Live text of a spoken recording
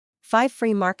5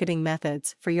 free marketing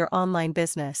methods for your online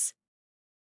business.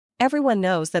 Everyone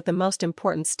knows that the most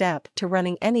important step to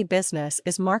running any business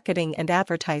is marketing and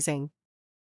advertising.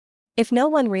 If no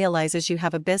one realizes you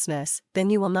have a business, then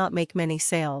you will not make many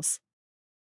sales.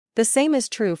 The same is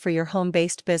true for your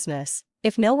home-based business.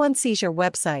 If no one sees your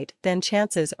website, then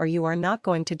chances are you are not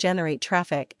going to generate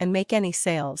traffic and make any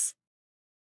sales.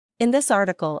 In this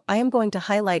article, I am going to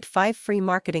highlight 5 free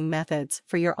marketing methods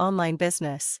for your online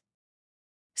business.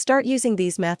 Start using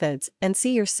these methods and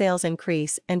see your sales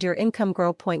increase and your income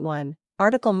grow. Point 1.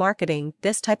 Article marketing.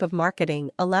 This type of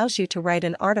marketing allows you to write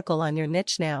an article on your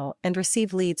niche now and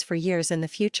receive leads for years in the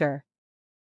future.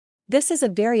 This is a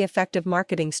very effective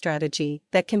marketing strategy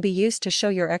that can be used to show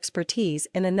your expertise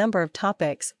in a number of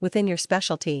topics within your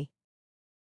specialty.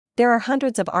 There are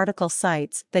hundreds of article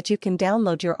sites that you can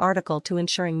download your article to,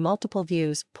 ensuring multiple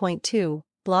views. Point 2.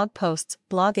 Blog posts.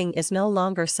 Blogging is no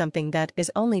longer something that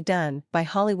is only done by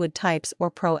Hollywood types or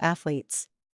pro athletes.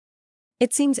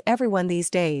 It seems everyone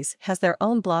these days has their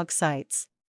own blog sites.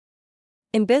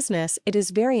 In business, it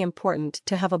is very important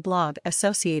to have a blog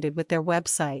associated with their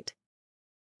website.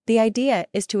 The idea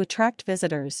is to attract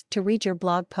visitors to read your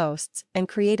blog posts and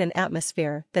create an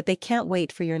atmosphere that they can't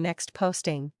wait for your next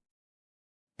posting.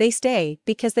 They stay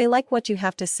because they like what you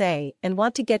have to say and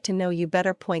want to get to know you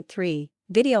better. Point 3.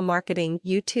 Video marketing.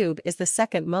 YouTube is the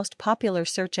second most popular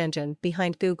search engine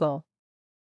behind Google.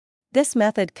 This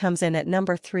method comes in at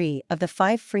number 3 of the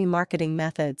 5 free marketing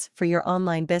methods for your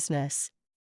online business.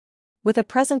 With a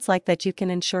presence like that, you can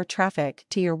ensure traffic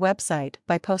to your website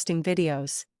by posting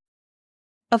videos.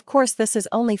 Of course, this is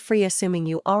only free assuming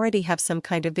you already have some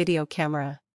kind of video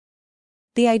camera.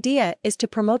 The idea is to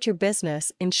promote your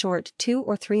business in short 2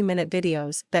 or 3 minute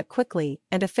videos that quickly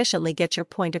and efficiently get your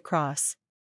point across.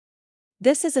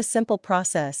 This is a simple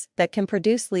process that can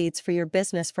produce leads for your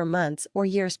business for months or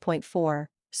years. Point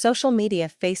 4. Social media.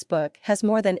 Facebook has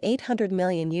more than 800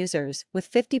 million users,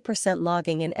 with 50%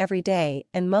 logging in every day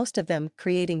and most of them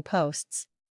creating posts.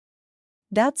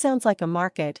 That sounds like a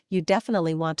market you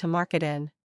definitely want to market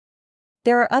in.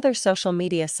 There are other social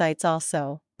media sites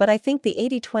also, but I think the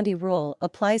 80-20 rule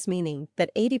applies, meaning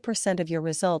that 80% of your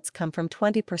results come from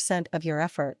 20% of your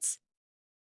efforts.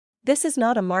 This is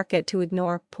not a market to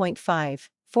ignore. Point 5.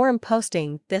 Forum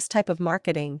posting. This type of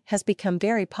marketing has become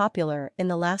very popular in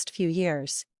the last few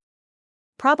years.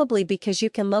 Probably because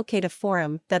you can locate a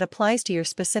forum that applies to your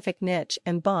specific niche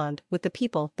and bond with the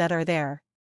people that are there.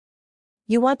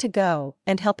 You want to go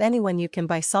and help anyone you can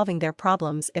by solving their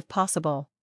problems if possible.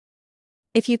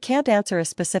 If you can't answer a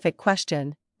specific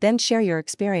question, then share your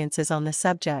experiences on the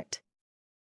subject.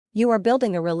 You are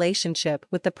building a relationship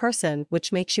with the person,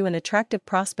 which makes you an attractive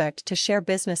prospect to share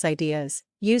business ideas.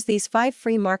 Use these 5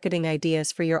 free marketing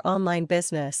ideas for your online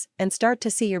business and start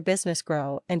to see your business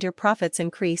grow and your profits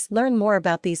increase. Learn more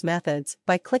about these methods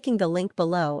by clicking the link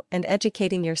below and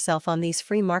educating yourself on these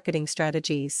free marketing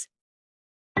strategies.